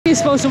He's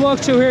supposed to walk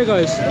through here,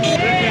 guys.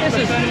 This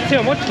is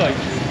too much, like.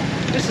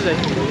 This is a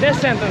death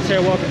sentence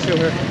here, walking through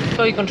here.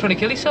 So you can try to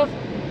kill yourself?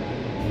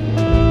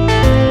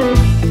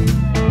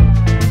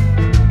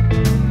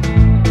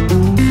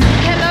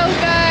 Hello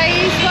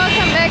guys,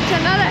 welcome back to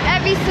another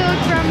episode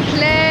from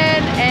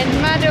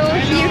glenandmado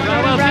here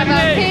from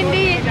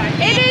Rawalpindi.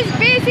 It is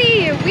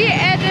busy. We're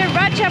at the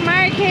Raja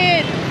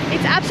market.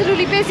 It's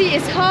absolutely busy.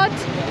 It's hot.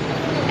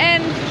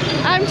 And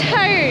I'm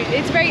tired.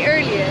 It's very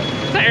early.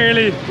 It's not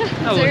early.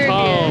 That was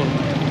cold.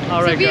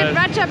 Alright, so we're at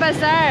Raja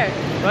Bazar.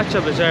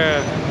 Raja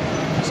Bazar.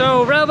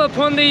 So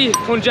Rawalpindi,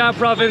 Punjab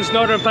province,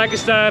 northern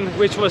Pakistan,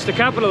 which was the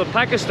capital of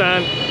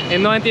Pakistan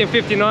in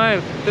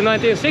 1959 to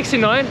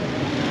 1969.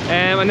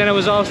 And then it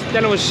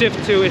was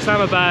shifted to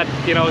Islamabad.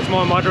 You know, it's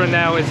more modern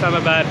now,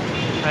 Islamabad,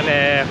 and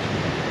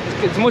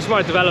it's much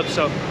more developed.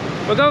 So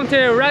we're going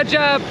to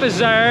Raja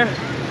Bazar,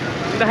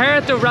 the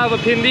heart of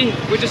Rawalpindi,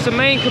 which is the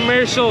main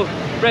commercial,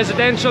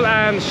 residential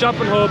and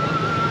shopping hub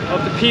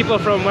of the people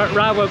from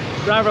Rawalpindi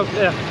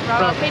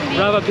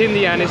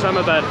and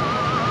Islamabad.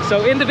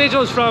 So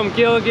individuals from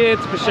Gilgit,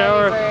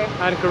 Peshawar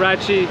and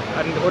Karachi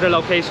and other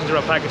locations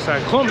around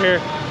Pakistan come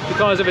here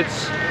because of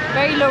its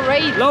very low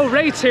rates. Low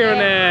rates here in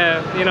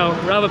you know,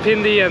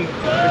 Rawalpindi and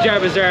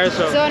Bazaar.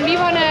 So and we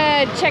want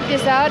to check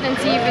this out and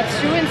see if it's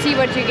true and see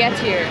what you get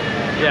here.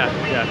 Yeah.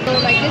 So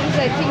like this is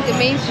I think the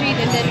main street,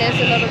 and then there's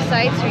a lot of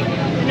side street.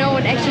 You know,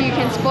 and actually you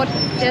can spot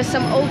there's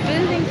some old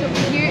buildings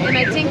over here, and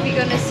I think we're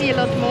gonna see a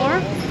lot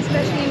more,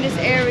 especially in this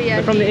area.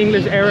 They're from the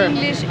English era.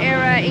 English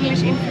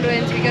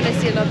influence. We're gonna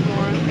see a lot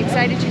more.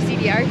 Excited to see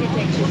the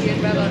architecture here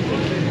in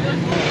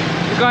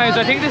Rawalpindi. Guys,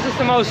 I think this is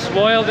the most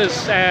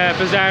wildest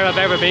bazaar I've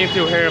ever been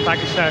to here in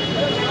Pakistan.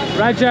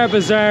 Raja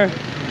Bazaar,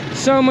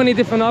 so many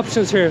different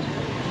options here.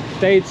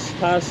 Dates,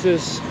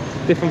 pastas,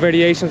 different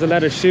variations of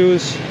leather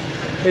shoes.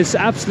 It's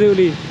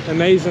absolutely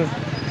amazing.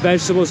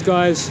 Vegetables,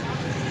 guys.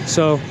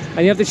 So,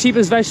 and you have the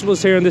cheapest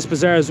vegetables here in this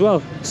bazaar as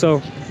well.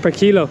 So, per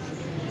kilo,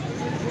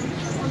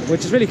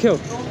 which is really cool.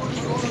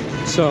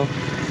 So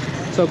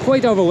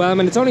quite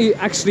overwhelming. It's only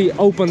actually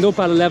opened up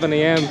at 11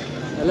 AM.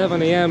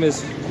 11 AM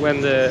is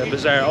when the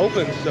bazaar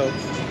opens. So,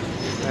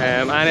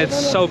 and it's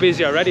so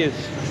busy already.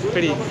 It's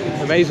pretty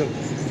amazing.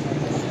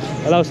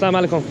 Hello, Assalamu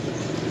alaikum.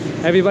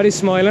 Everybody's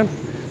smiling.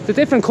 It's a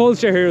different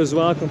culture here as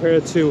well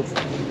compared to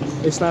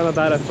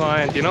Islamabad, I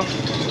find, you know.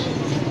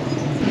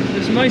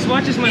 There's some nice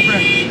watches, my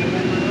friend.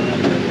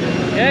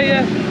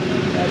 Yeah.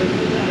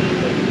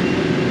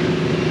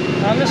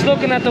 I'm just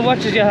looking at the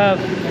watches you have.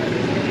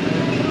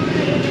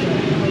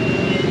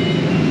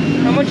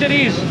 How much are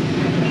these?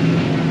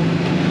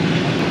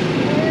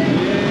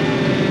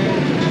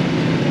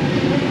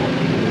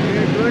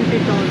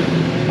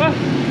 What?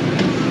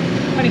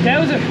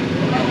 20,000?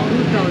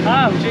 2,000.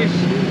 Oh, jeez.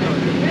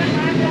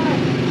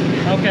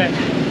 Okay.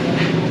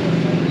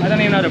 I don't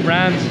even know the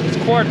brands. It's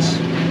quartz.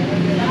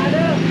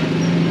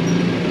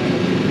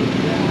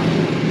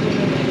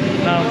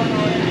 No.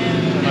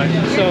 Right.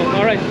 So,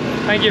 alright.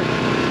 Thank you.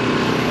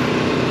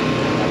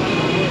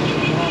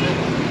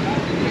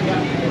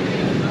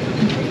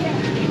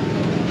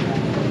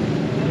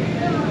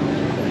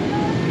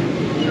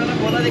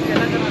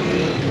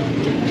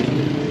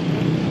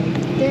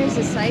 There's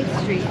a side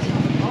street.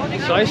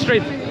 Side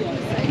street?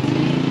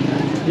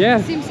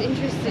 Yeah. Seems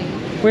interesting.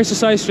 Where's the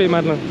side street,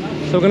 Madeline?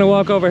 So we're gonna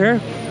walk over here.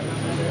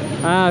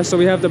 So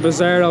we have the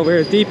bazaar over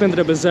here, deep into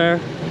the bazaar.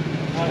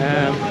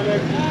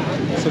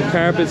 Some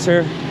carpets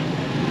here.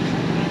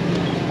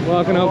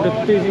 Walking over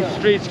the busy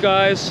streets,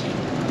 guys.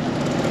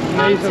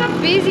 Oh, it's so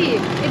busy.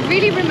 It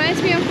really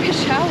reminds me of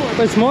Peshawar.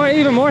 But it's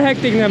even more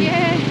hectic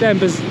than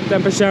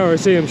Peshawar, it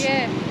seems.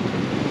 Yeah.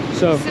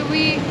 So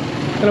we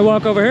gonna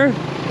walk over here.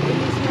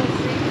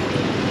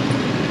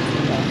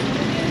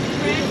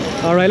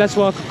 All right, let's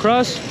walk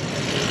across.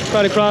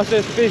 Try to cross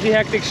this busy,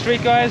 hectic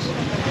street, guys.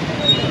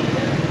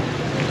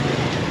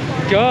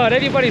 God,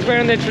 everybody's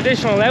wearing their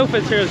traditional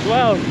outfits here as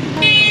well.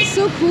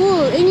 So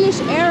cool, English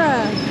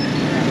era.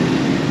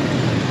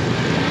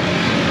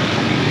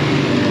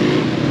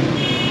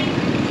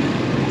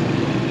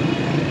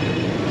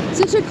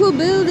 Such a cool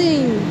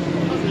building.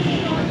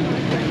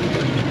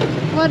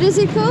 What is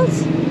it called?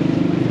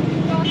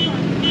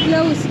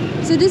 Clothes.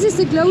 So this is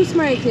the clothes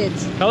market.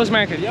 Clothes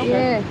market, yeah.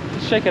 Okay. Yeah.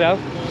 Let's check it out.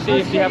 See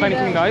if you have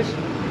anything nice.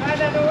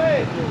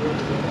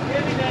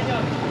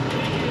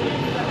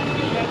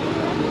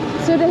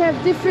 So they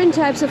have different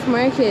types of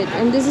market,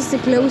 and this is the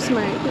clothes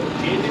market.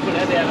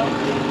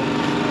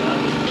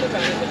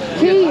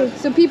 Okay,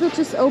 so people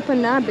just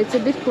open up. It's a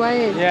bit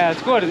quiet. Yeah,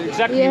 it's good. It's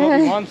exactly what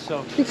we want.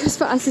 So because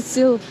for us it's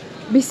still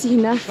busy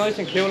enough. It's nice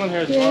and cool in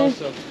here as well.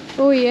 So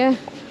oh yeah.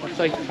 It's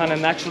like kind of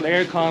natural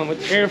aircon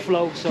with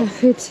airflow. So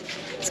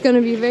it's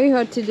gonna be very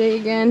hot today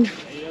again.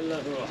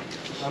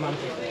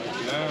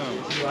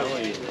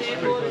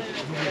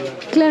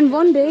 Glenn,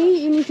 one day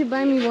you need to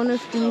buy me one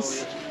of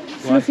these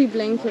fluffy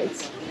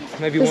blankets.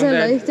 Maybe one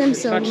day. I like them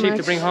it's so not cheap much.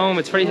 to bring home.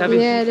 It's pretty heavy.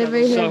 Yeah, they're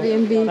very heavy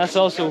and big. That's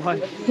also why.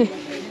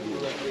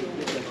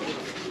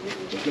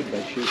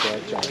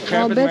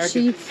 All bed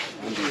sheets.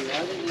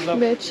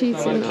 Bed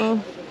sheets and all.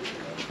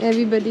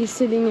 Everybody's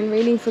sitting and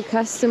waiting for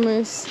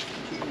customers.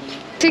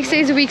 6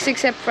 days a week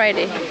except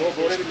Friday.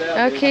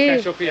 Okay.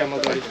 Is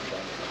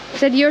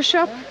that your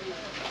shop?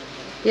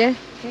 Yeah.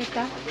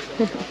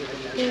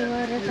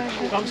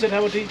 Come sit,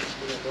 have a tea.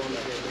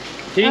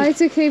 Oh,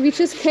 it's okay. We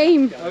just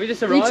came. Oh, we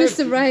just arrived. We just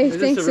arrived.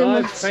 Thanks so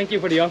much. Thank you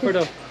for the offer,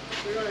 though,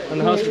 and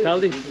the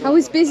hospitality. How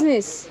is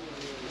business?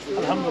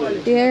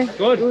 Yeah.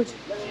 Good. Good.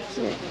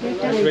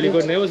 That's really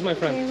good news, my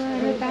friend.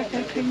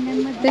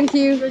 Thank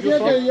you.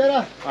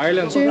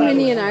 Ireland.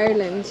 Germany and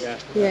Ireland.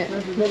 Yeah.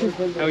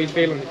 How are you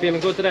feeling?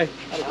 Feeling good today?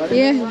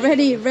 Yeah.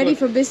 Ready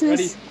for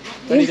business.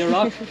 Ready to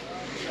rock?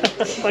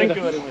 Thank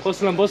you very much.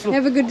 Hustle and bustle.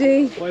 Have a good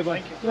day. Bye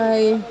bye.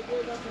 Bye.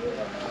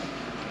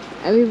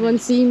 Everyone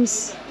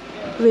seems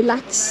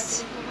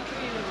relaxed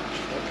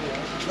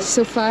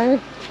so far.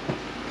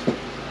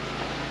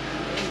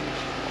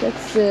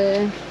 That's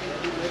the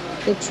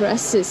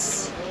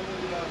dresses.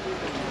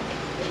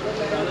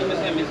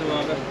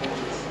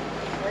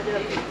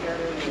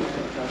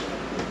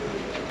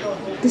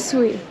 This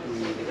way.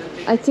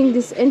 I think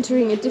this is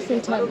entering a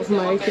different type of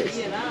market.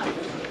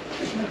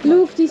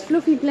 Look, these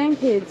fluffy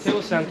blankets.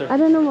 Tool center. I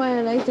don't know why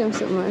I like them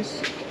so much.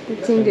 I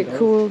think they're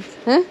cool.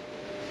 Huh?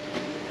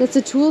 That's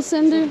a tool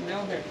center?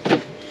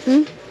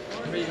 Hmm?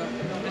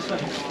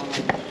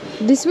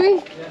 This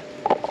way?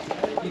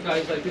 You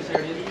guys like this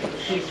area?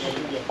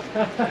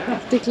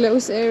 The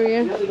close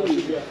area. I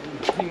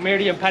think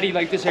Mary and Patty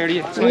like this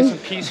area. It's nice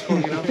and peaceful,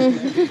 you know.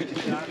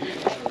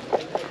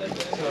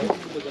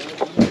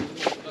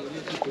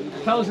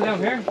 Close it down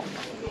here.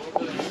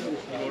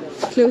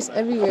 It's close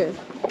everywhere.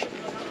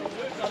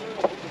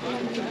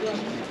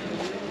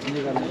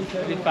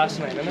 Really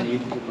fascinating, isn't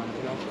it?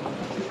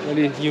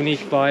 Really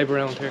unique vibe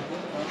around here.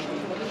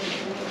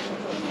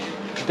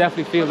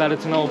 Definitely feel that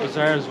it's an old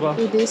bazaar as well.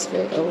 It is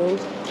very old.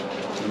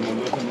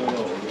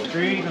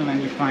 Street, and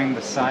then you find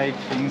the side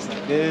things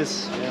like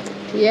this.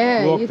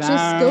 Yeah, Walk you just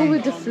down. go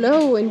with the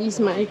flow in these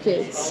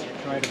markets.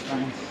 Try to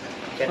find.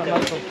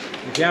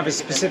 If you have a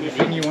specific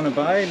thing you want to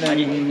buy, then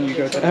you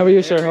go to. How are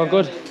you, sir? All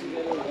good?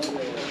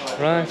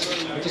 Right.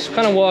 Just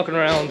kind of walking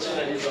around.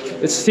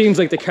 It seems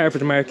like the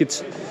carpet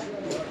markets.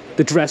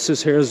 The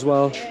dresses here as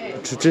well.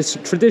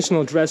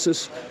 Traditional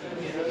dresses.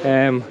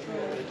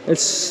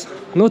 It's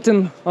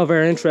nothing of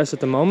our interest at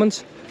the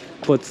moment,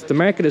 but the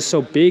market is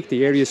so big,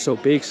 the area is so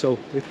big, so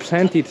we've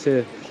plenty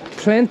to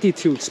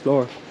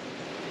explore.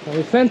 And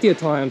we've plenty of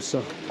time,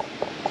 so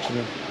you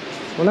know,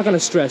 we're not going to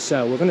stress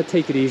out. We're going to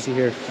take it easy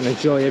here and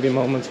enjoy every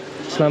moment.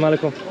 Assalamu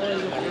alaikum.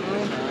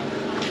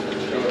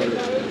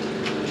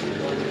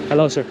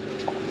 Hello, sir.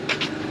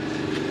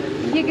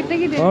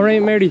 All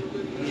right, Mary.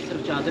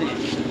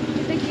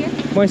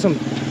 You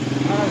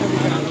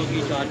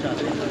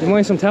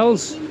want some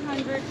towels?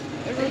 1,500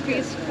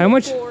 rupees. How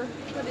much? For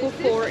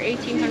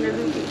 1,800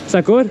 rupees. Is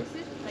that good?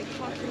 Like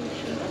cotton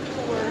sheets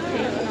for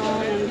taking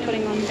on and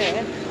putting on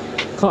bed.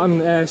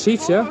 Cotton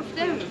sheets, yeah? All of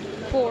them.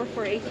 Four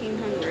for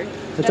 1,800.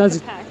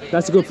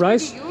 That's a good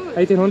price?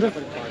 1,800?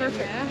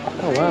 Perfect.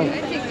 Oh wow.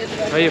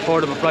 Very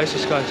affordable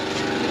prices, guys.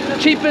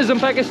 Cheap as in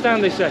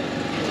Pakistan, they say.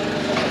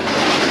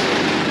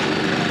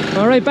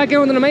 Alright, back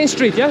out on the main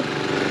street, yeah?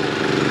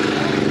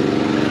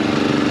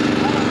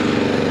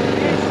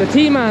 The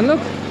tea man, look.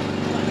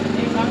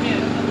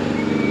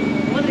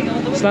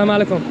 Assalamu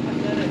alaikum.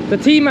 The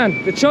tea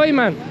man, the chai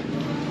man.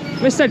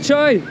 Mr.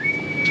 Chai.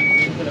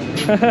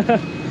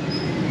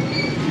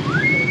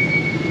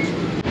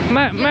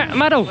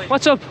 Mado,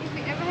 what's up? If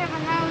we ever have a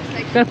house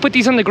like Gonna put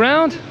these on the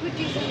ground, put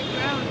these on the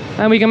ground.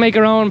 and we can make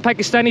our own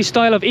Pakistani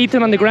style of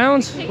eating on the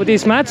ground with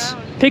these mats.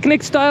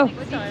 Picnic style.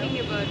 What do you think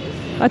about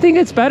this? I think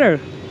it's better.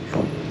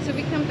 So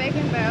we come back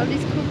and buy all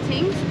these cool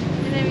things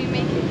and then we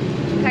make it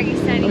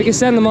Pakistani. We can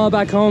send them all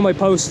back home by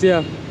post,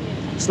 yeah.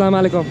 Assalamu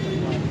alaikum.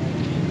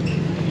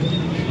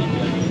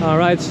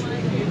 Alright.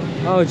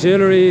 Oh,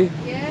 jewellery.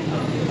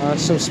 Yeah.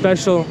 Some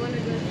special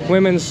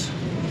women's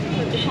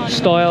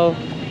style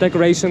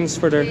decorations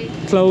for their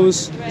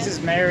clothes. This is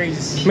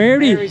Mary's.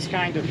 Mary? Mary's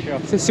kind of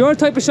shop. Is this your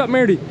type of shop,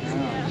 Mary?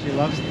 Oh, she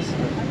loves this.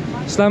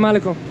 Assalamu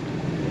alaikum.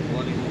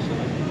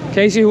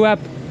 Casey Huap,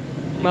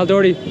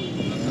 Maldordi.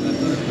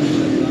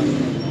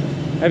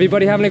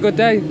 Everybody having a good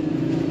day?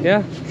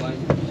 Yeah?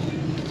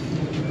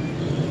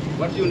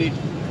 What do you need?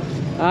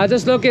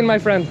 Just looking, my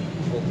friend.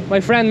 My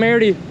friend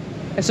Mary.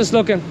 It's just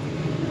looking. You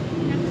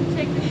have to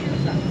take the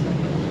shoes off.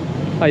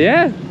 Oh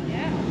yeah?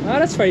 Yeah. Oh,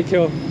 that's very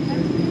cool.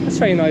 That's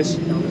very nice.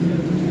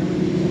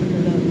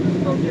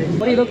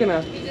 What are you looking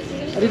at?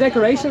 Are the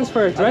decorations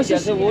for dresses?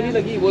 जैसे वो नहीं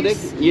लगी वो देख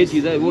ये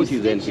चीज़ है वो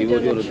चीज़ है इनकी वो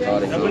जो दिखा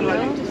रहे हैं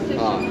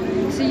हाँ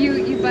So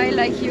you buy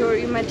like your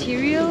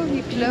material,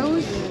 your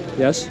clothes,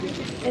 Yes.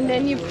 and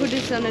then you put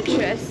it on a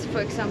dress,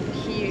 for example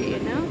here, you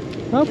know?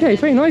 Okay,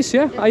 very nice,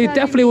 yeah. I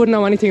definitely wouldn't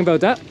know anything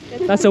about that.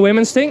 That's a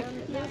women's thing.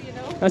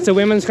 That's a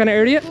women's kind of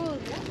area. Cool.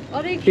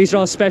 Oh, These are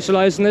all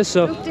specialised in this,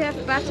 so... look, they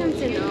have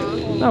buttons and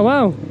all. Oh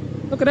wow,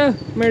 look at that,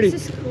 Mary.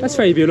 This is cool. That's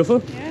very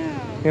beautiful.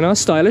 Yeah. You know,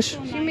 stylish.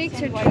 She makes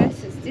her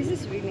dresses. This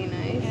is really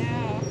nice.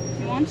 Yeah.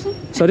 You want some?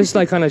 So this is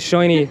like kind of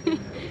shiny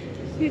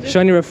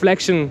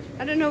reflection.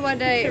 I don't know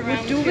what I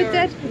would do with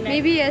that?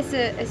 Maybe as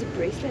a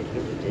bracelet.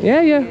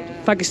 Yeah, yeah.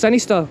 Pakistani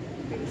style.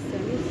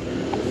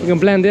 You can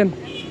blend in.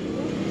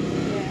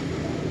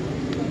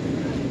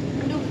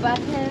 Blue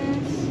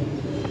buttons.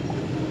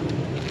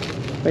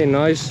 Very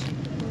nice.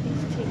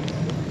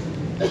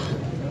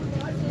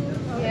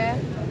 Yeah.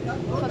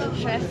 For the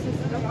chest and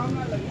stuff.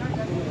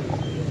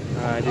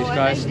 These I guys,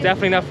 like this.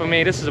 definitely not for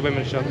me. This is a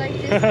women's shop. I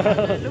like this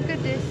color. Look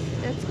at this.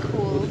 That's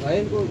cool.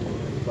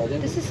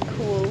 This is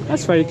cool.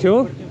 That's very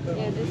cool.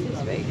 Yeah, this is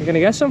very cool. You're gonna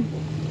get some?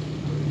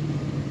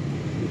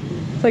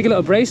 It's like a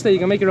little bracelet. You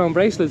can make your own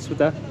bracelets with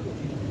that. You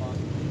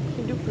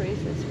can do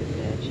bracelets with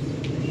that.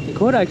 You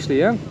could actually,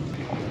 yeah.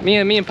 Me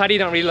and Paddy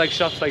don't really like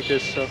shops like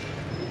this, so.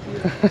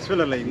 It's full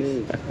of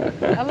ladies.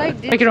 I like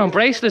this. Make your own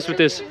bracelets with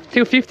this.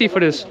 $250 for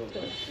this.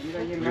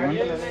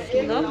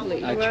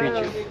 Lovely. I treat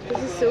you.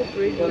 This is so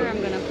pretty. Where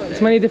I'm gonna put There's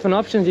it. many different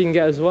options you can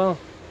get as well.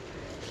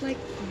 It's like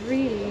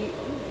really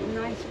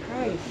nice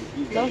price.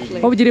 Lovely.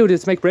 What would you do with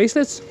this? Make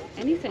bracelets?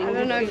 Anything. I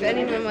don't know if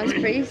anyone wants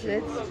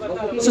bracelets.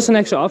 It's just an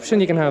extra option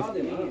you can have.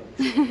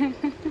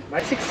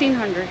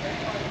 1600.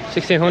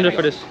 1600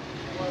 for this.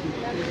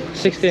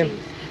 16.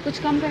 कुछ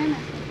कम करना?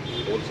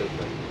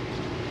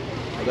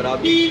 अगर आप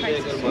भी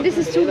अगर This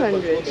is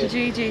 200.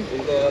 जी जी.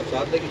 इनको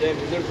साथ लेके जाएं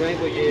विजिट करें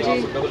तो ये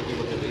आपको डबल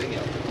कीमत में मिलेंगे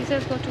आप He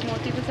says go to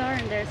Bazaar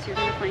and there's you're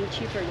gonna find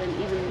cheaper than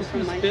even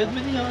from my shop.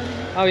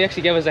 Oh, he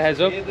actually gave us a heads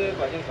up. ये तो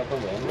भाईजान खत्म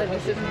हुआ But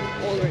this is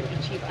already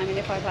cheap. I mean,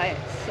 if I buy a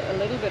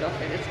little bit of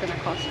it, it's gonna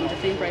cost me the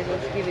same price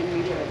what's giving me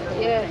for the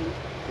whole Yeah. thing.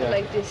 I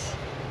like this.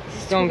 This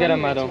is Go and get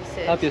them, 200, Madam. you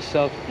said. Help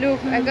yourself. Look,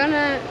 I'm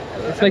gonna.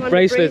 Let's I make want the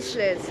bracelets.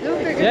 Look,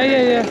 they're Yeah,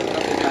 yeah, yeah.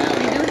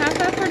 You do have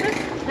that for this?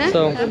 Huh?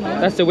 So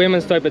that's the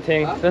women's type of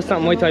thing. That's not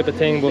my type of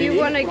thing, If but you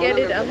wanna get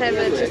it, I'll have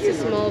just a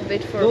small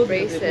bit for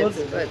bracelets.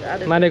 But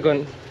other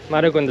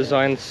Madagon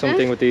designed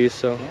something with these,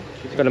 so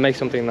he's gonna make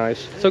something nice.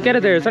 So get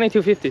it there. It's only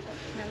 $250.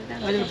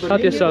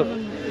 Help yourself.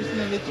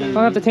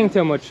 Don't have to think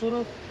too much.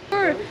 Sure,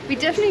 we're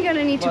definitely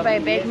gonna need to buy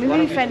a bag. Maybe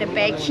we find a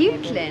bag here,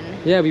 Glenn.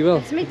 Yeah, we will.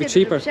 Let's make It'll be that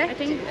cheaper. I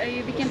think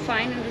we can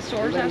find in the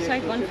stores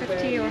outside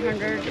 150 or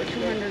 100 or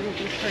 200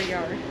 rupees per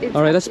yard.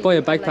 All right, let's buy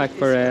a backpack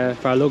for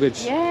our luggage.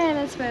 Yeah,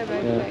 let's buy a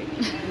backpack.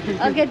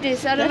 I'll get this.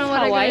 I don't know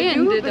what That's I'm how I gonna do,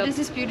 ended but up. this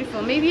is beautiful.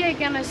 Maybe I'm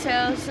gonna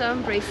sell some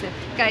bracelet.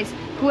 Guys,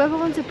 whoever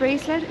wants a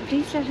bracelet,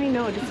 please let me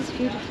know. This is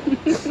beautiful.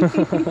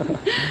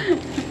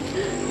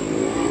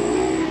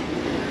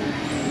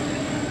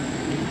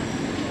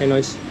 Very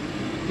nice.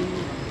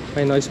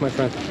 Very nice, my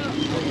friend.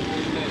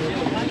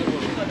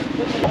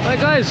 Alright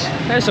guys,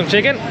 there's some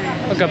chicken.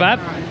 A kebab.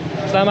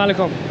 Assalamu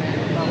alaikum.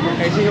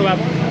 Hey, see kebab.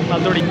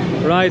 Not dirty.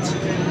 Right.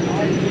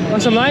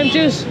 Want some lime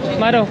juice?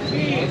 Mado.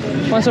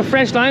 Want some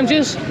fresh lime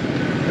juice?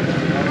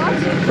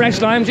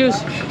 Fresh lime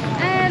juice?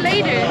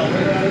 Later.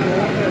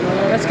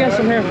 Let's get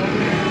some here.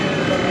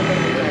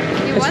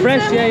 You It's want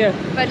fresh, some? yeah.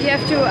 But you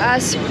have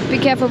to be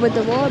careful with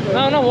the water.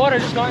 No, no water,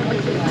 just lime.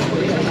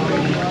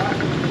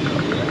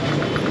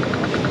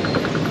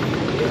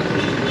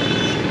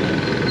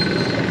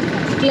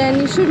 Glenn,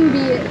 you shouldn't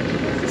be.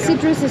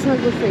 Citrus is not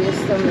good for your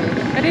stomach.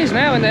 It is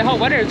now in the hot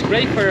weather. It's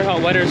great for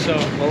hot weather. So,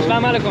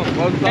 Assalamu alaikum.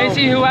 Hey,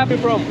 see who happy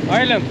from?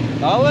 Ireland.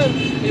 Alan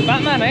You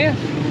Batman, are you?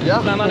 yeah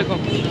Assalamu alaikum.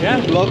 Yeah.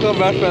 welcome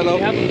back fellow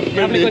You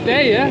having a good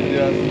day, yeah?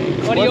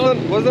 yes What do you?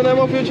 what's the name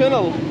of your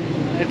channel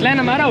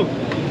Glenandmado.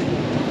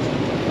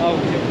 Oh,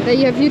 There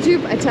you have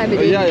YouTube. I type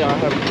it in. yeah I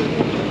have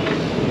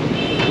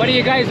what are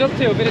you guys up to?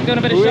 Doing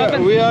a bit of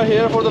shopping? we are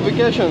here for the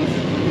vacations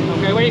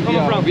Okay, where are you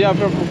coming from? we are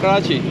from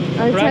Karachi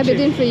I'll type it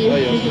in for you.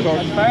 of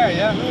course. Fair,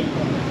 yeah.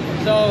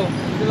 So,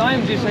 the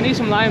lime juice. I need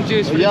some lime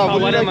juice for this Yeah, hot would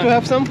you weather, like to man.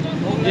 have some?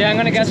 Yeah, I'm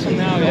gonna get some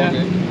now, yeah.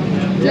 Okay.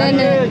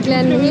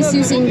 Glenn, he's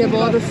using the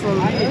water from.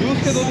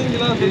 Juice के 2-3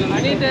 गिलास दे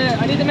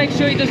देना. I need to make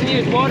sure he doesn't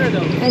use water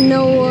though. And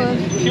no,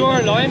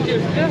 Pure lime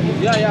juice, yeah?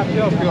 Yeah,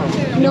 pure.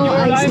 no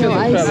ice, no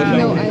ice,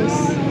 no ice.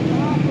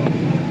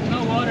 No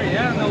water,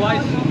 yeah, no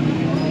ice.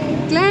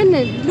 Glenn,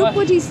 look What?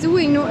 what he's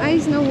doing. No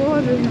ice, no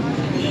water.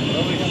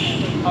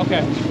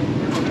 Okay.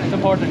 It's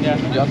important, yeah.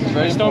 Yes,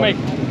 very Stomach.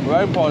 important.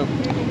 Very important.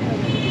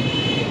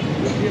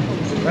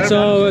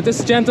 So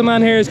this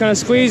gentleman here is gonna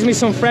squeeze me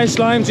some fresh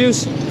lime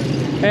juice.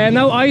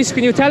 No ice.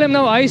 Can you tell him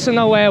no ice and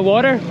no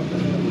water?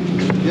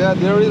 Yeah,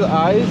 there is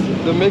ice,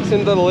 the mix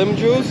in the lemon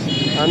juice,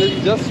 and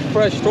it's just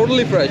fresh,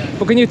 totally fresh.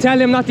 But can you tell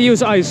him not to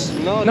use ice?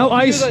 No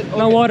ice,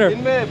 no water.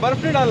 इनमें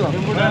बर्फ नहीं डालना.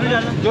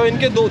 जो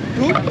इनके दो,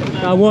 two.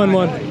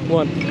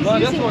 One.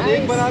 Just one.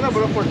 एक बनाना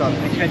बर्फ मत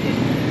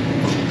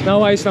डालना.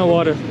 No ice, no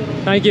water.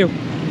 Thank you.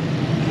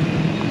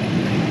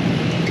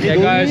 Yeah,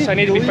 guys, I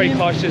need to be very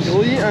cautious.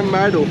 Joey and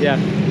Mado. Yeah.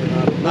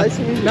 Nice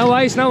to meet you. No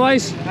ice, no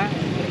ice.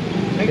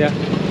 Yeah.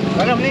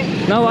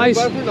 No ice.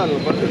 बर्फ नहीं डालना,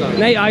 बर्फ नहीं डालना.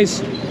 No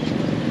ice.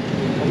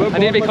 I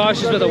need to be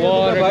cautious with the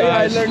water, भाई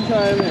guys. island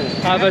time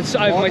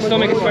है. My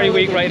stomach is very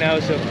weak right now,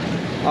 so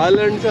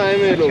Island time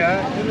है लोग.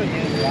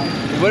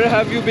 Where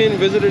have you been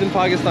visited in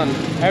Pakistan?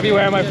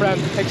 everywhere, my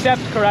friend,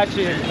 except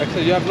Karachi.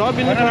 Actually, you have not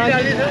been in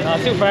Karachi. No,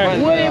 too far.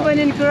 Whatever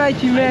in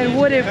Karachi, man,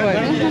 whatever.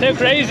 Too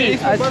crazy.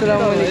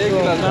 Assalamu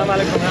alaikum. Assalamu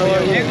alaikum. How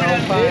are you? I'm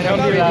fine. I'm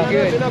Alhamdulillah.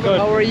 really good. Good.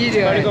 How are you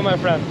Very doing? good, my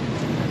friend.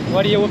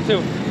 What are you up to?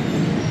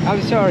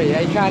 I'm sorry,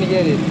 I can't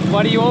get it.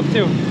 What are you up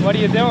to? What are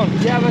you doing?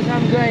 Yeah, but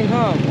I'm going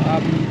home.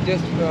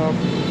 Just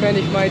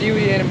finished my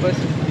duty and bus.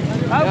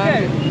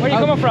 Okay. Where are you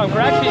coming from?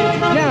 Karachi?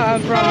 No,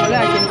 I'm from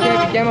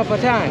Malacca, Kema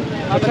Patan.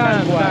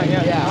 Patan boy.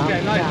 yeah. Yeah.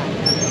 Okay,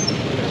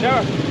 nice.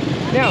 Sure.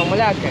 No,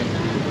 Malaccan.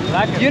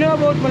 Malaccan. You know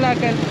about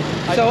Malaccan?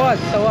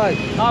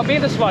 Sawat. I've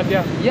been to Swat,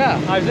 yeah.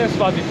 Yeah. I was in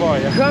Swat before,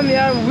 yeah. Come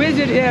here,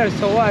 visit here,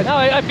 Sawat. No,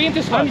 I've been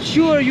to Swat. I'm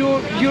sure you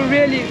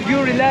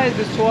realize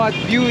the Swat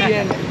beauty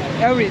and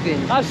everything.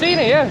 I've seen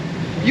it, yeah.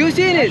 You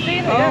seen it?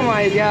 Seen it, oh yeah.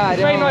 my God!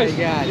 It's very oh nice. My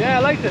God. Yeah, I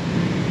liked it.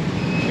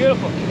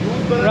 Beautiful.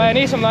 Right, I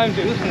need some lime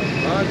juice.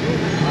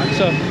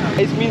 So,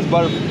 Ice means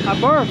burp. a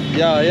burp.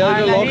 Yeah, Ah,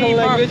 the local nahi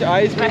language, burp.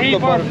 ice means Nahi the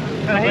burp.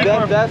 Nahi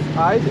burp. That's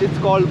ice, it's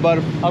called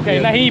burp.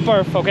 Okay, Yeah. nahi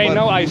burp. Okay, Burp.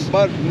 no ice.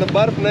 Burp,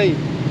 burp nahi.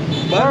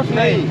 Burp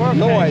nahi, Burp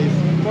no nahi.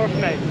 ice. Burp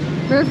nahi.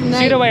 Perfect.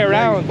 See the way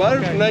around.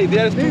 Burp Okay. nahi,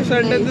 there's two Burp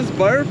sentences,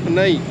 burp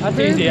nahi. That's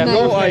easy, yeah.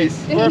 No Burp nahi. ice.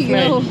 There Burp you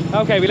go.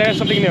 nahi. Okay, we learned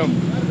something new.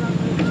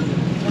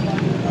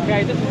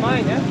 Okay, this is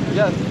mine, yeah?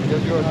 Yes,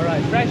 yes, yours. All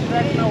right, fresh,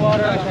 no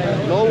water.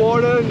 Okay. No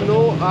water,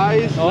 no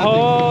ice.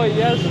 Oh,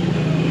 yes.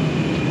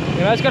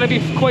 Yeah, that's gonna be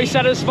quite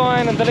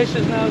satisfying and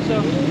delicious now,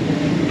 so.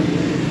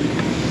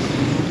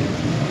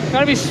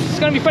 It's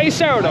gonna be pretty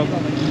sour though.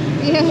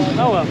 Yeah.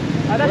 Oh well.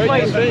 That's Where why.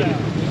 are you staying?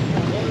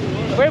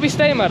 Where are we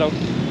staying, Madam?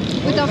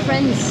 With our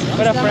friends.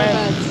 With our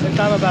friends.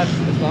 Islamabad. Islamabad.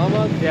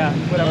 Islamabad? Yeah,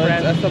 with our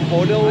friends. That's some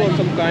hotel or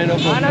some kind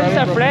of Ah, no, just private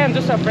our friend,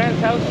 just our friend's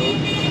house.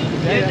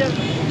 Yeah.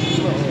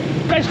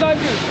 Fresh lime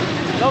juice.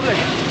 Lovely.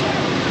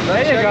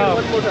 There you go.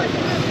 One more time.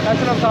 That's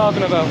what I'm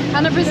talking about.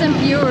 100%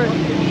 pure.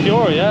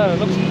 Pure, yeah.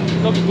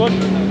 Looks good.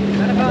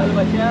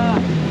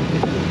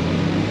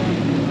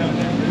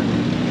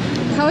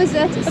 How is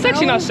that? It's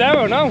actually not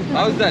sour, no.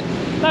 How's that?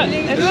 No,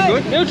 it's Is it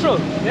good? Neutral.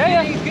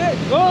 Yeah. It's good.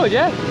 Good,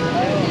 yeah.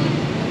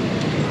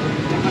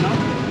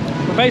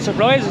 I'm very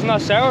surprised it's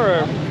not sour.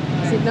 Or...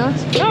 Is it not?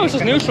 No, it's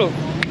just neutral.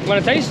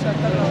 Want to taste?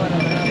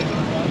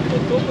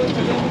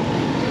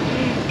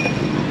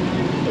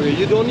 Okay,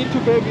 you don't need to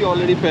pay, we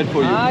already paid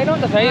for you. I don't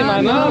have to pay,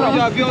 man. no. No.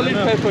 Yeah, we already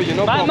paid for you,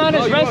 no Batman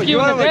problem. is No,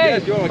 rescuing the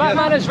day. You're a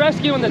Batman is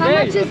rescuing the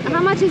day. How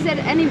much is that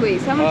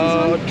anyways? How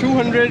much is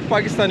 200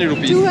 Pakistani one?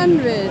 rupees.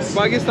 200.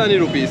 Pakistani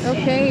rupees.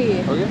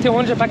 Okay.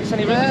 200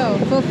 Pakistani rupees. Wow.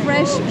 For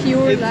fresh,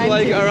 pure It's lime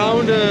like juice.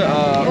 around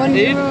 €1. $8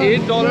 Yeah,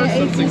 80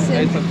 something.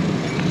 cents.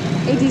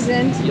 80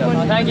 cents.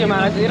 Oh, thank you,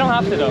 man. You don't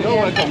have to, though. You're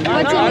welcome.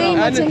 What's your name?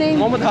 What's your name?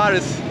 Mohammed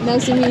Haris.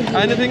 Nice to meet you.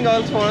 Anything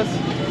else for us?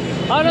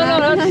 Oh, no,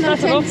 that's enough.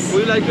 thanks.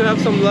 Would you like to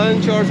have some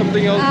lunch or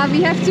something else?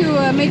 We have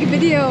to make a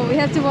video. We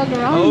have to walk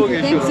around.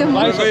 Okay, Thanks sure. so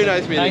much. Very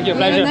nice meeting Thank you, you.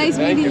 pleasure. Yeah, nice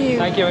Thank meeting you. you.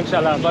 Thank you,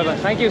 inshallah. Bye-bye.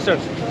 Thank you, sir.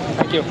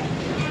 Thank you.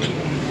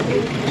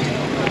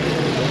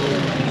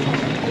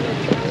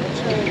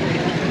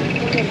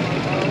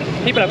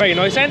 People are very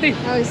nice, aren't they?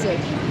 How is it?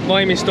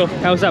 Buy me stuff.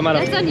 How's that,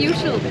 madam? That's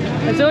unusual.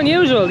 It's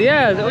unusual,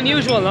 yeah. The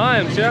unusual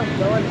limes, yeah.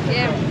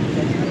 Yeah.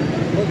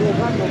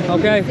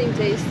 Okay. Interesting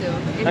taste though.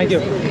 Thank you.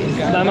 Interesting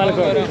taste. Assalamu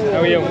alaikum. How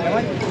are you?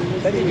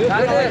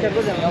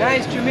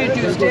 Nice to meet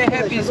you. Stay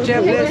happy, stay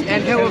blessed,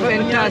 and have a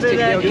fantastic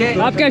day. Okay?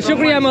 आपका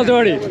शुक्रिया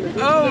मलदोरी.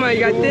 Oh my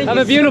God! Thank Have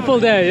you. a beautiful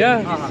day, yeah.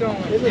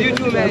 You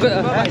too, man.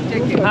 Good. Bye-bye.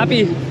 Take care.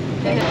 Happy.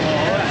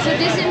 So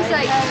this seems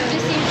like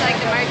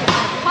the market of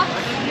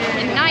pots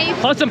and knives.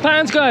 Pots and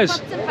pans, guys.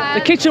 Pots and pans.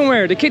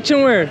 The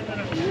kitchenware.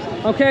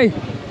 Okay.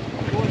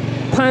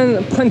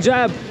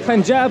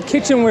 Punjab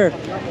kitchenware.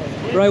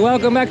 Right,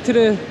 welcome back to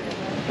the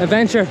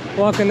adventure.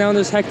 Walking down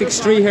this hectic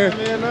street here.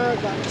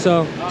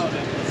 So,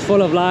 it's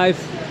full of life.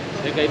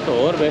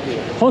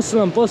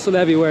 Hustle and bustle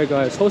everywhere,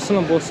 guys. Hustle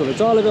and bustle.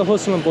 It's all about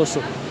hustle and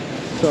bustle.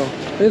 So,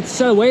 it's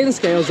weighing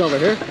scales over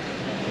here.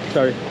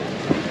 Sorry.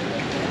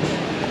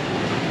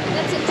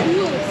 That's a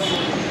tools.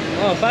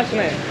 Oh,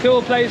 fascinating.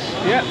 Tool place,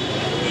 yeah.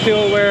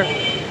 Toolware.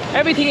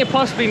 Everything you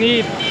possibly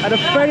need at a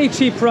very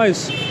cheap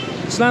price.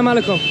 Assalamu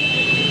alaikum.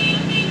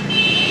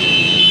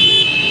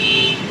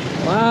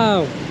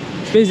 Wow.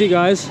 It's busy,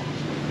 guys.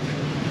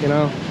 You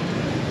know,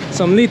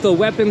 some lethal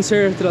weapons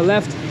here to the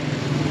left.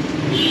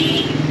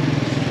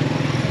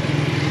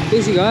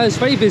 Busy, guys.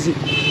 Very busy.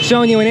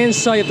 Showing you an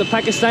insight of the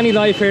Pakistani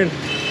life here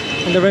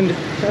in the Rind.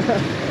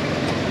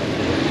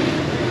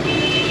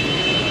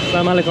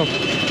 Assalamu alaikum.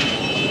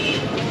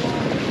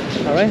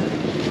 All right.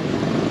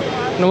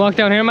 Gonna walk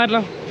down here,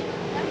 Madeleine.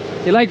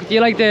 You like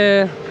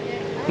the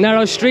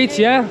narrow streets,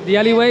 yeah? The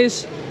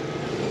alleyways?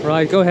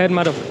 Right, go ahead,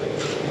 madam.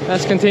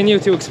 Let's continue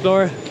to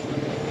explore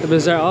the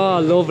bazaar. Oh,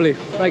 lovely.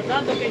 Like,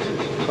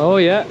 oh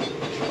yeah.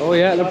 Oh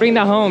yeah, now bring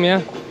that home,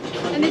 yeah?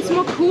 And it's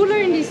more cooler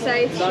in these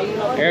sides.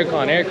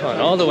 Aircon,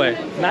 all the way.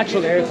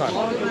 Natural aircon.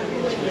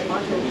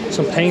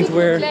 Some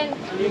paintwear.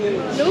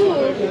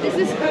 No, this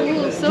is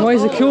cool. So Why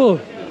is it cool?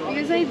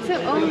 Because it's so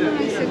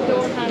nice and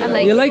cool. I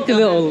like You like the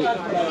little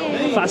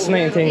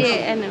fascinating things.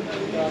 Yeah, I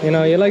know. You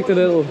know, you like the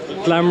little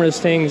glamorous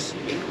things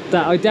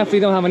that I definitely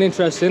don't have an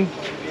interest in.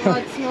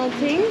 What small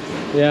things?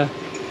 Yeah.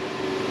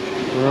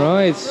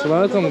 Right,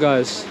 welcome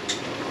guys.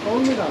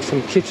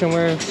 Some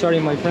kitchenware. Sorry,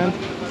 my friend.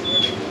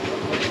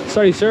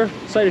 Sorry, sir.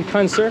 Sorry,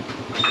 kind sir.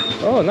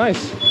 Oh,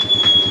 nice.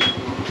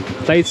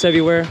 Plates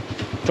everywhere.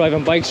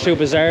 driving bikes through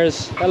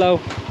bazaars. Hello.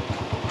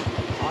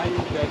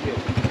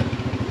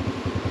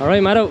 All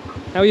right, Maddo,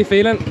 how are you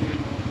feeling?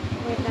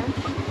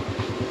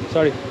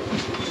 Sorry.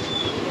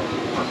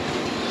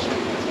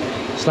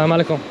 Assalamu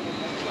alaikum.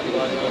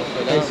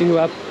 Hey, see who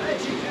up?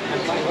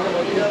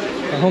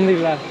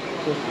 Alhamdulillah.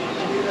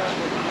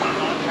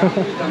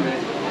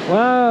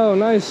 Wow,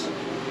 nice. Do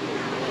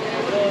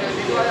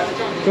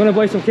you want to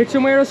buy some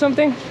kitchenware or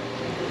something?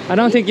 I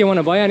don't think you want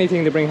to buy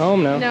anything to bring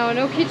home now. No,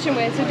 no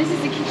kitchenware. So this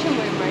is the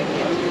kitchenware market.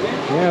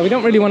 Yeah, we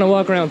don't really want to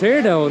walk around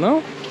here though,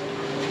 no?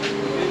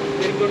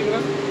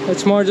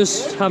 It's more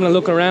just having a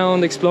look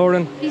around,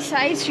 exploring. These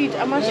side streets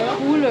are much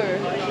cooler.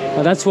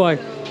 Oh, that's why.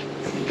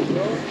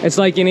 It's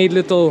like you need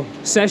little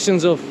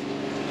sessions of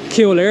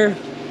cool air.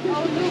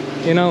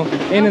 You know,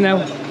 in and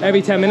out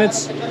every 10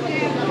 minutes. We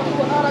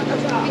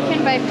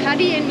can buy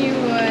Paddy a new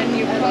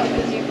cup.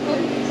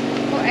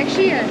 Oh,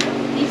 actually,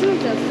 these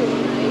ones are so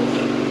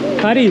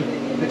nice. Paddy, do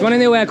you want a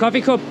new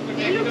coffee cup?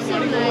 They look so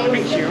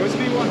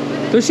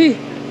nice. Does she?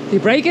 Do you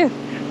break it?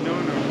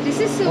 This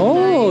is so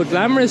Oh, nice.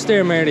 glamorous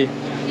there, Marty.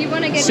 You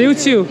want to get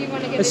Suits into, you. You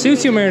wanna get It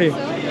suits you, Marty.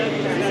 Also?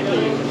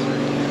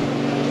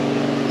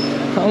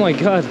 Oh my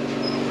god.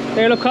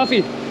 There, look,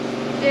 coffee.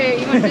 There,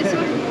 you want this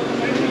one?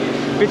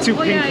 Bit too Oh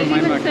pink yeah, for it my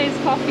even mug.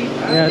 says coffee.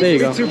 Yeah, there you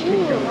go. Too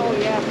pink. Oh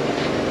yeah.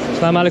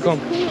 Assalamu alaikum.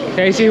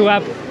 Okay, see who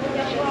up? I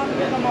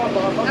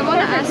want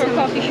to ask For him.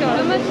 coffee shop.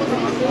 How much is this?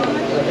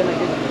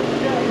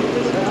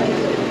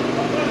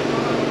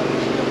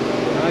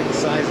 I like the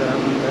size of that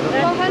one better.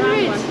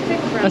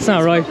 400. That's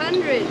not right.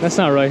 400. That's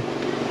not right.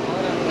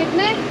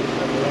 कितने?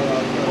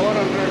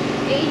 400.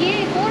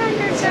 ये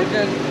 400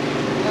 का.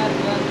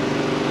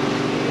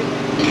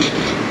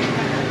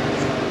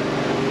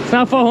 It's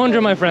not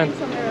 400, my friend.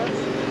 Somewhere else.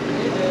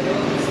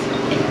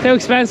 Too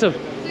expensive. Too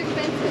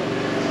expensive.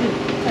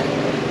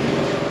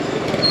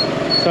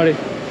 Sorry. Oh,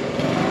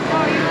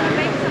 you want to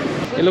make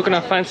some? You're looking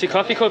at fancy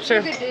coffee cups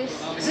here. Look at this.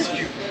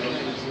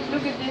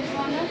 Look at this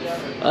one.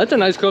 That's a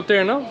nice cup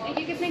there, no?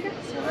 You कितने का?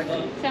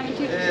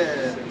 70.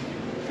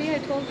 See, I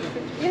told you.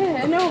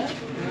 Yeah, I know.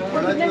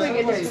 But you never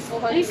get this for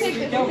 400. You take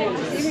this.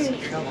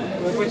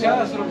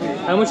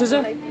 How much is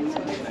it?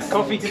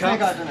 Coffee cup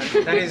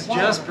that is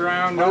just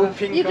brown, no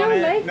pink You on don't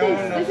it, like no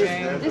this.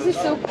 nothing. This is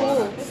so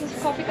cool. This is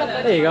coffee cup.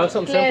 There you go,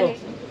 something simple.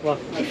 What?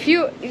 If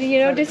you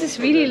know, this is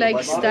really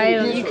like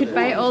style. You could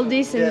buy all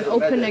this and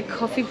open a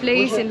coffee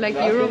place in like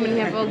Europe and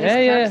have all these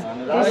Yeah, cups.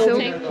 yeah. They're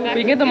so But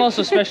you get them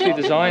also specially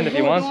designed if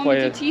you want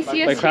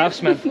by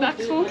craftsmen.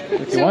 Maxwell. If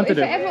you So wanted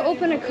if I it. ever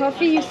open a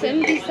coffee, you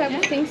send these type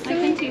of things to I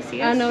me? can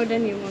TCS. Ah, no,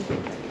 then you won't.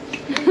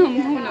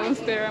 Who knows?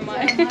 There am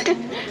I.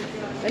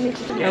 I need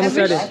to How much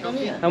are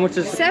they? How much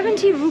is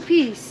 70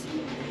 rupees.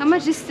 How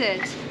much is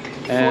that?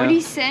 40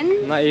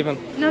 cents? Not even.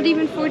 Not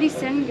even 40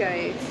 cents,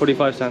 guys.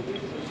 45 cents.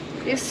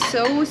 They're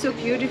so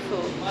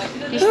beautiful.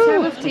 These type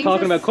of I'm things.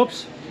 talking are about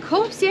cups.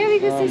 cups, yeah,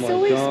 because Oh they're so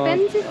my God.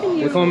 expensive in We're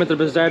Europe. coming to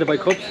the bazaar to buy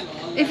cups.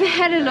 If I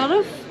had a lot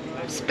of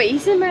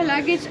space in my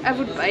luggage, I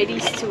would buy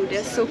these two.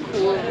 They're so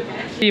cool.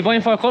 Are you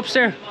buying 4 cups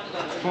there?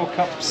 4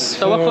 cups.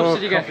 So what cups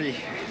did you get? coffee.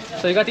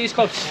 So you got these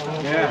cups?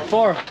 Yeah.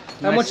 4. How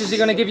Nice. much is he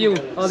going to give you?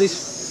 All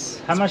these?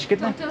 How much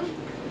kitna?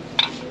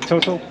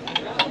 Total?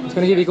 It's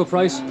going to give you a good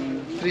price.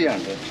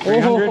 300.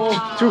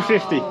 Oh,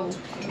 250.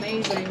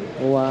 Amazing.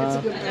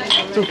 wow.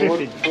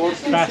 250.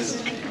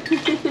 Fast.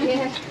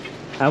 Yeah,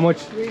 How much?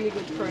 Really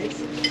good price.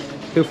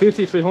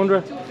 250,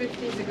 300?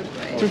 250 is a good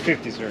price.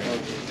 250, sir.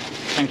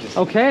 Thank you.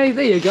 Okay,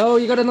 there you go.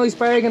 You got a nice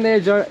bargain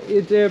there,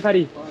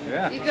 Paddy.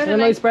 Yeah. You got A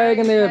nice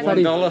bargain there,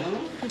 Paddy. $1.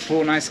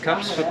 4 nice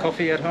cups for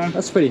coffee at home.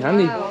 That's pretty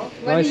handy. Wow.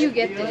 Where Nice. do you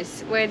get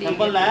this? Where do you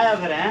get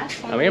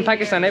this? We're in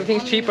Pakistan,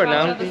 everything's cheaper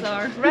now.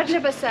 Bazaar. Raja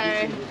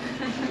Bazaar.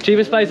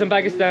 Cheapest place in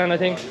Pakistan, I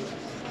think.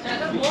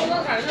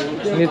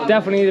 You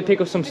definitely need to pick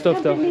up some stuff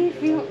I though.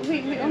 believe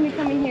we only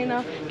coming here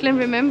now. Glenn,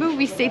 remember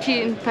we stayed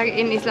here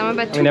in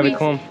Islamabad 2 We never weeks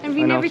come. and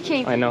we I know. never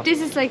came. I know.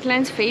 This is like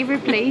Glenn's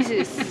favorite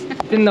places.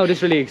 Didn't know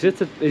this really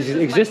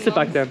existed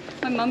back then.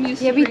 My mum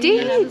used Yeah, to we bring me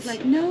and I did. was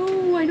like,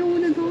 no, I don't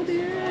want to go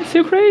there. It's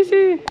too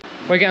crazy.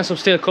 We're getting some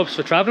steel cups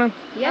for traveling.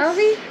 Yes. Are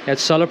we? Yeah,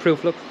 it's solid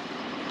proof, look.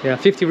 Yeah,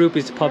 50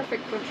 rupees a pop.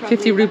 Perfect for traveling.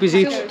 50 rupees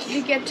each. So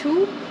we get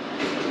 2.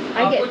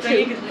 I get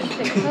 2.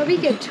 Oh, we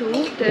get 2.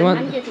 Then You want-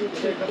 I'm getting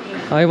 2.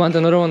 I want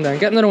another one then.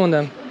 Get another one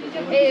then.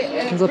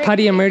 So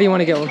Paddy and Mary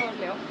want to get one.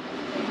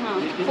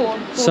 4.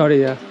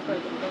 Sorry, yeah.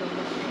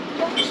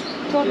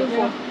 Total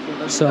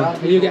 4. So,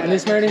 are you getting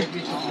this, Mary?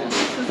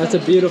 That's a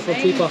beautiful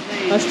teapot.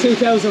 That's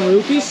 2,000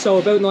 rupees, so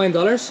about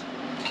 $9.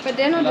 But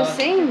they're not the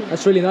same.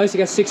 That's really nice. You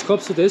get 6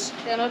 cups with this.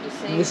 They're not the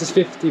same. And this is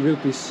 50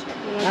 rupees.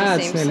 They're not Ah,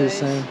 the it's same nearly the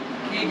size. same.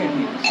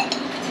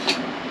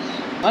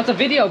 That's a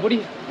video, buddy.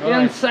 Get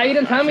Alright. inside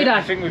and tell me I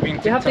that. think we've been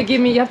You have to give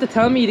me. You have to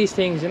tell me these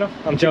things, you know.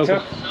 I'm joking.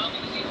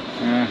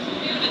 Yeah.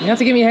 You have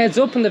to give me a heads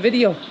up in the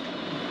video.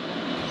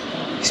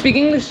 You speak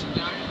English?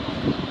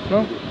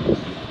 No?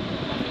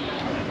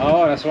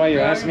 Oh, that's why you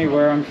asked me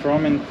where I'm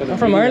from in for the I'm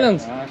from video. Ireland.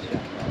 Ah,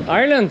 shit.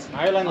 Ireland?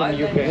 Ireland and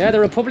the UK. Yeah, the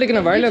Republic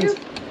of Ireland.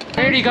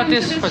 I already got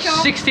this for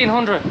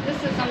 1,600.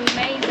 This is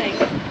amazing.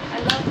 I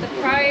love the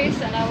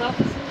price and I love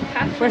the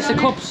pattern. Where's the on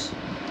it. cups?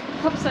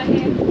 cups are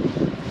here.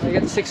 I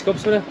get the 6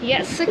 cups with it.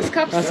 Yes, 6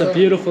 cups. That's a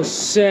beautiful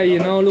set, you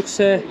know, looks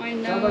I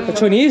know.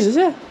 Chinese, is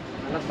it?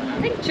 I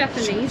think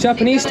Japanese.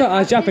 Japanese They're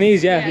gonna style?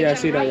 Japanese, yeah, I gonna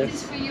see that, write yeah.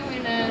 this for you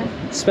in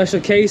a... Special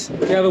case.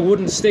 We have a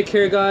wooden stick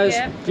here, guys.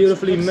 Yeah.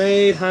 Beautifully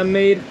made,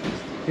 handmade,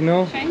 you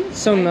know. Chinese?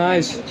 So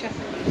nice.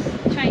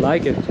 Chinese.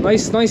 Like it.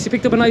 Nice, nice. You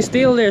picked up a nice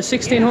deal there,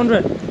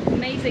 1600.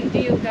 Amazing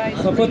deal, guys.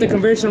 I'll put the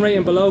conversion rate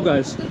in below,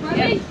 guys.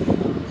 Yeah.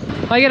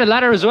 I get a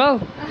ladder as well.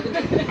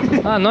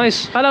 Ah,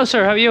 nice. Hello,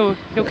 sir. How are you?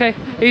 You okay?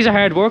 He's a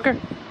hard worker.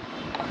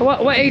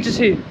 What age is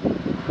he?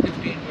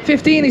 15.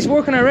 15. He's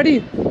working already.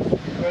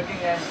 Working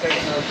and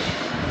studying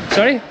also.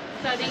 Sorry?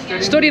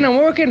 Studying. Studying and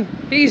working.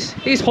 He's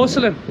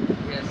hustling.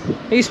 Yes.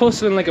 He's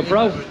hustling like a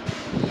pro.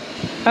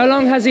 How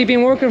long has he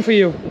been working for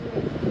you?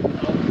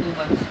 2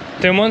 months.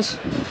 2 months.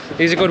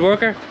 He's a good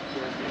worker.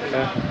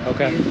 Yeah.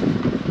 Okay.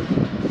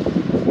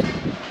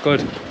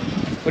 Good.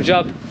 Good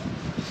job.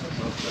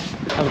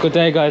 Have a good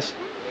day, guys.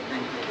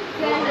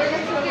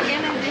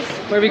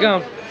 Where are we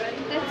going?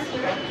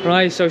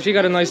 Right, so she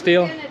got a nice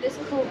deal.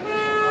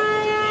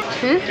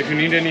 If you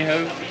need any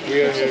help,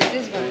 we are here.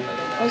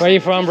 Where are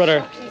you from,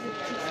 brother?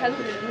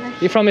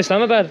 You from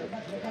Islamabad?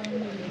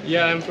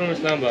 Yeah, I'm from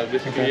Islamabad.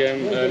 Basically,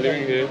 I'm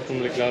living here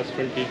from like last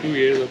 22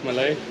 years of my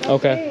life.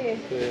 Okay.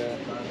 So yeah,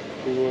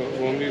 we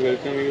warmly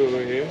welcome you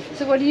over here.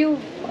 So what are you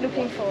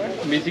looking for?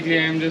 Basically,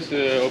 I'm just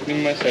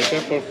opening my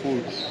setup for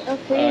foods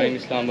in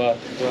Islamabad.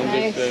 So I'm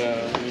Nice.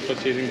 just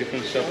purchasing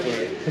different stuff for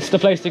it. It's the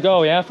place to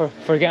go, yeah,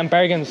 for getting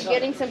bargains.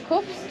 Getting some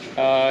cups?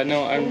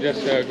 No, I'm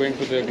just going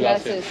for the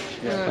glasses.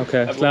 Yeah.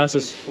 Okay, I bought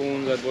glasses. some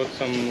spoons. I bought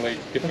some like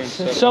different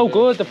stuff. So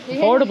good,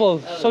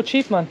 affordable, so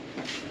cheap, man.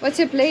 What's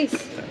your place?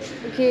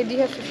 Okay, do you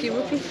have 50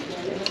 rupees?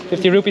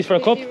 50 rupees for a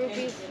cup. 50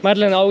 rupees.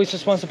 Madeline always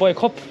just wants to buy a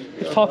cup.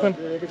 Keep talking.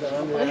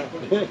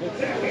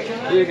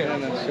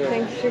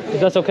 Thanks.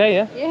 That's okay,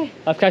 yeah? Yeah.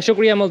 I've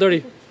shukriya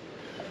Malduri.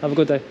 Have a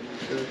good day.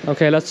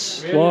 Okay,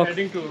 let's Where are walk. we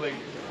heading to? Like,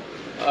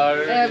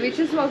 our We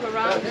just walk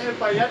around.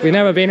 We've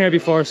never been here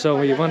before, so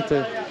we want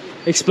to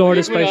explore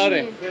this place.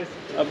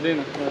 up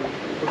there.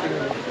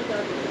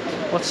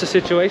 What's the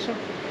situation?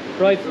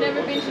 Right.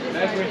 Never been to this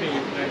Nice area. meeting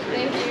you. Nice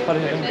meeting you.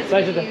 Thank you. Nice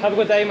Pleasure. meeting you. Have a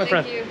good day, my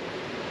friend. Thank you.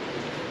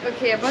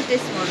 Okay, I bought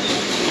this one.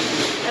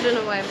 I don't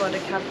know why I bought a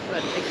cup,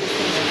 but like this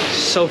one.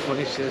 So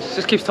funny, she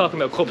just keeps talking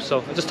about cups,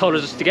 so I just told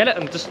her just to get it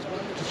and just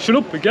shut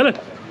up and get it.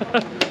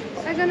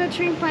 I'm gonna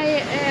drink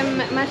my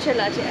matcha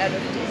latte out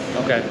of this.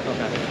 Okay.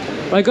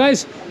 Right,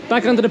 guys,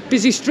 back onto the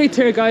busy street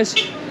here, guys.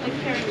 Do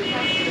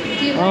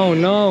you like Oh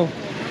no,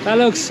 that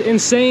looks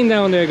insane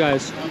down there,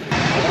 guys.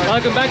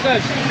 Welcome back,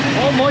 guys.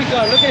 Oh my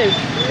god, look at this.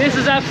 This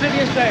is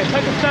absolutely insane.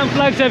 Pakistan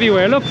flags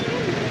everywhere, look.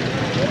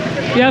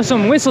 You have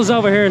some whistles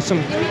over here,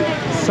 some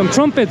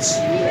trumpets.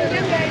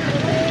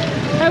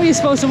 How are you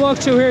supposed to walk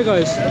through here,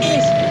 guys? Look at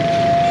this.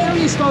 How are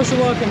you supposed to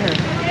walk in here?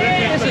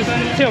 This is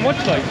too much,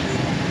 like.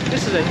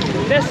 This is a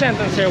death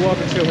sentence here,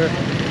 walking through here.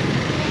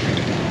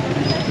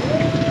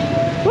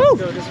 Woo!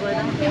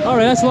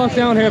 Alright, let's walk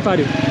down here,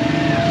 Paddy.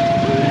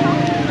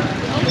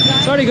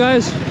 Sorry,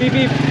 guys. Beep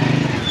beep.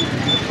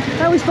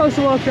 How are we supposed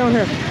to walk down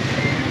here?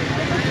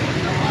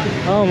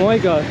 Oh my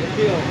god.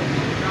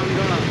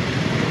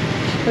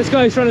 This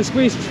guy's trying to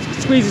squeeze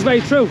his way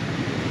through.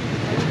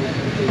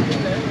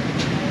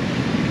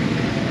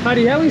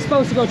 Paddy, how are we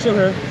supposed to go through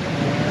here?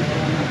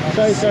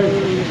 Sorry.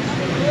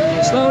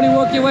 Slowly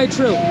walk your way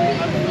through.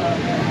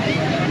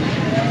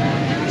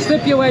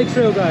 Slip your way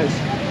through, guys.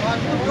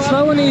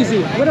 Slow and easy,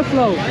 with a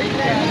flow.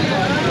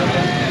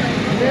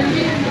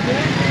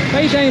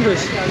 Very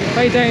dangerous.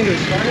 Very dangerous.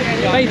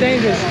 Very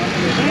dangerous.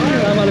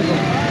 Assalamu alaikum.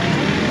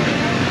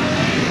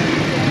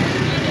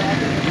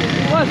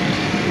 What?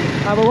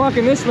 Ah, we're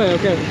walking this way,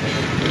 okay.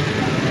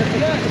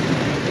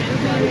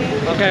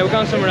 Okay, we're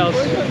going somewhere else.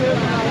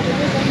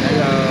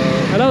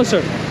 Hello,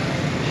 sir.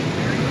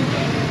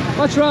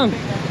 What's wrong?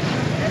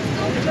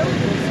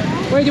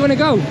 Where do you want to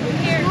go?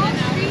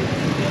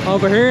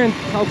 Over here, and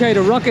okay,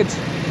 the rocket.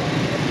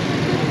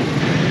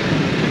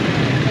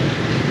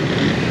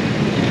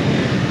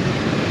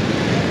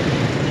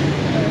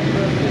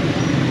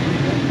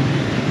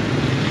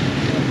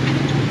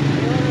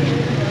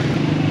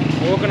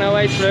 Walking our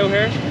way through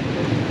here,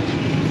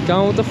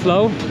 going with the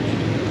flow,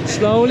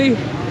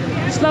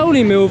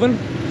 slowly moving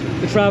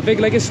the traffic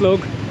like a slug.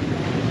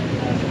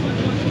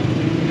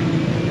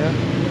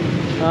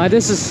 Yeah.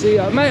 This is.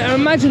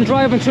 Imagine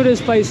driving through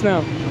this place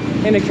now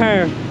in a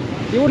car.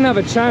 You wouldn't have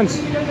a chance.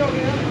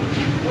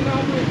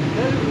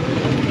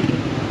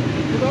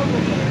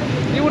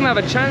 You wouldn't have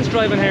a chance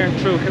driving here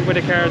through with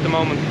a car at the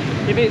moment.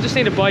 You just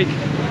need a bike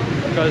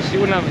because you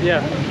wouldn't have.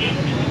 Yeah.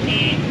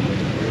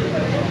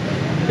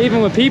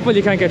 Even with people,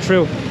 you can't get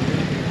through.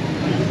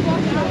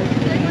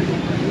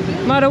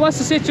 Mada, what's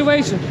the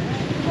situation?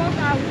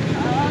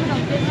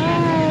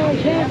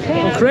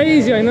 Oh,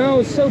 crazy, I know.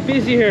 It's so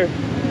busy here.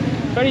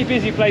 Very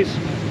busy place.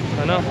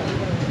 I know.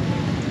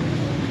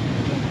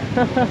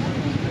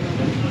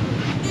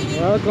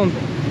 Welcome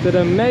to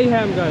the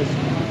mayhem, guys.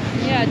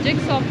 Yeah,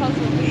 jigsaw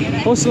puzzle.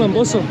 Bustle and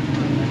bustle.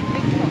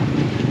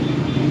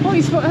 How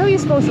are you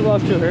supposed to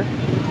walk through here?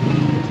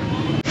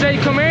 Say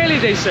come early,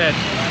 they said.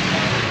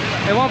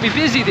 It won't be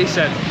busy, they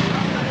said.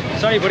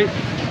 Sorry, buddy.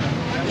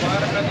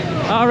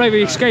 All right,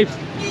 we escaped.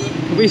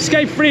 We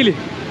escaped freely.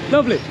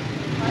 Lovely.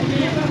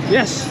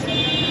 Yes.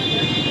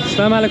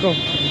 Assalamu alaikum.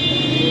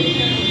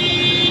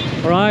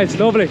 All right,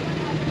 lovely.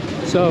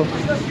 So,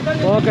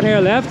 walking here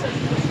left.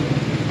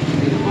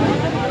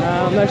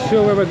 I'm not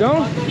sure where we're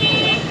going.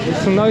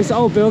 There's some nice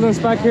old buildings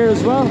back here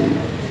as well.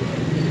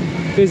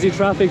 Busy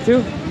traffic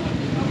too.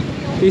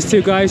 These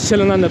two guys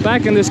chilling on the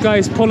back and this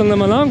guy's pulling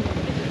them along.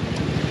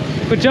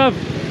 Good job.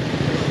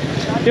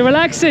 You're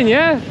relaxing,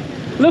 yeah?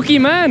 Lucky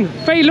man.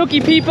 Very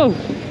lucky people.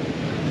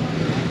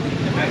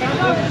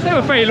 They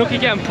were very lucky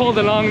getting pulled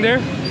along there.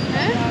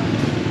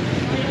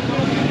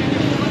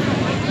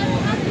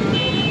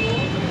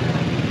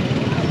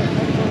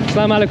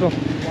 Assalamu alaikum.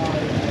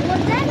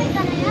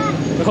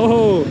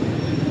 Oh,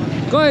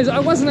 guys, I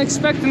wasn't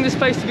expecting this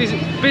place to be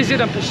busier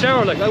than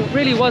Peshawar. Like, I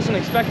really wasn't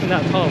expecting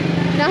that at all.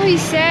 Now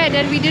he's sad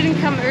that we didn't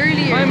come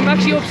earlier. I'm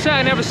actually upset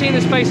I never seen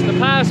this place in the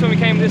past when we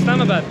came to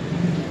Islamabad.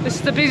 This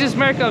is the busiest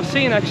market I've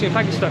seen actually in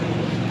Pakistan.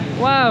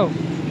 Wow.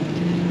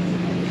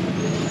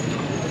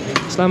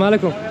 Assalamu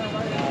alaikum.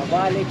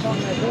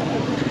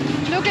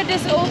 Look at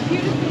this old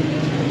beautiful.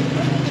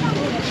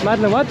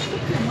 Madeline, what?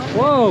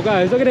 Whoa,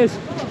 guys, look at this.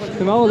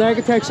 Some old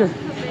architecture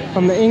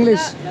from the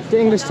English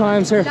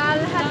times here. Lal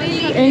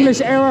Haveli.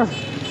 English era.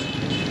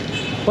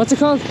 What's it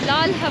called?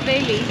 Lal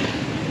Haveli.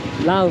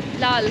 Lal.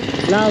 Lal.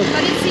 Lal.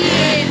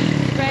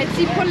 But it's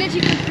the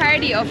political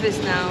party office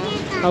now.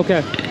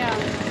 Okay. Yeah.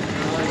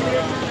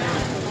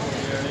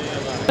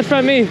 That's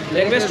from me.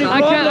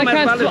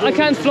 I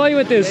can't fly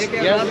with this.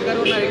 Everyone,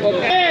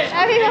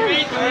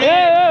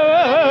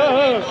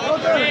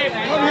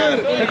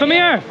 Come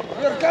here.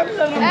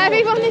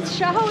 everyone is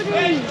shouting.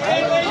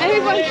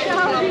 Everyone's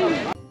shouting.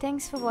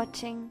 Thanks for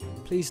watching.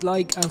 Please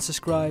like and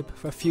subscribe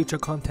for future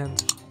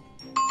content.